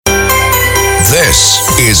This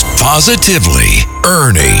is Positively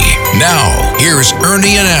Ernie. Now, here's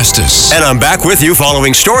Ernie Anastas. And I'm back with you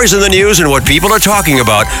following stories in the news and what people are talking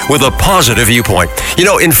about with a positive viewpoint. You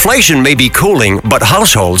know, inflation may be cooling, but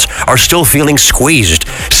households are still feeling squeezed.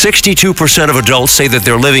 62% of adults say that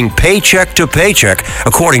they're living paycheck to paycheck,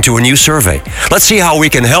 according to a new survey. Let's see how we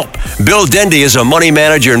can help. Bill Dendy is a money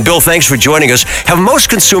manager. And Bill, thanks for joining us. Have most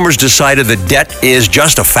consumers decided that debt is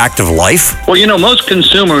just a fact of life? Well, you know, most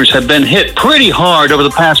consumers have been hit pretty hard over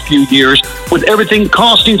the past few years with everything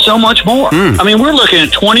costing so much more. I mean, we're looking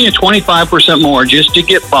at 20 to 25% more just to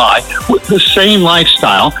get by with the same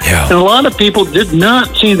lifestyle. Yeah. And a lot of people did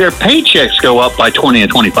not see their paychecks go up by 20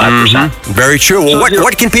 to 25%. Very true. Well,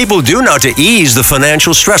 what can people do now to ease the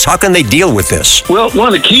financial stress? How can they deal with this? Well,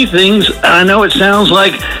 one of the key things, I know it sounds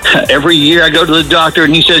like every year I go to the doctor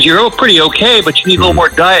and he says, you're pretty okay, but you need a little more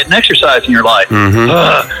diet and exercise in your life.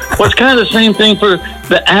 Well, it's kind of the same thing for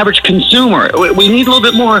the average consumer. We need a little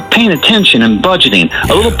bit more paying attention and budgeting.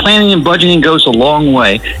 A little planning and budgeting goes a long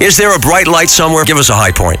way. Is there a bright light somewhere? Give us a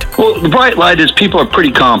high point. Well, the bright light is people are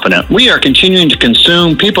pretty confident. We are continuing to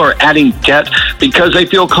consume. People are adding debt because they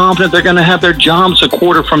feel confident they're going to have their jobs a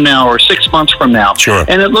quarter from now or 6 months from now. Sure.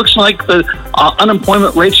 And it looks like the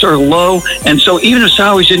unemployment rates are low. And so even if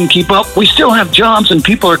salaries didn't keep up, we still have jobs and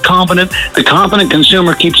people are confident. The confident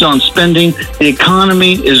consumer keeps on spending. The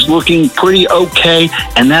economy is looking pretty okay.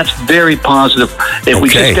 And that's very positive. If we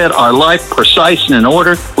just get our life precise and in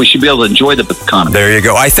order, we should be able to enjoy the economy. There you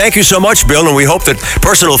go. I thank you so much, Bill, and we hope that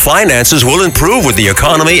personal finances will improve with the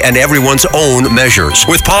economy and everyone's own measures.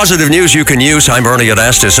 With positive news you can use, I'm Ernie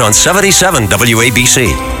Anastas on 77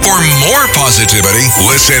 WABC. For more positivity,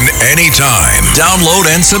 listen anytime. Download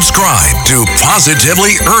and subscribe to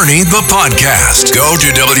Positively Ernie the podcast. Go to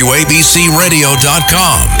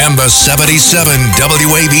WABCRadio.com and the 77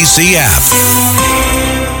 WABC app.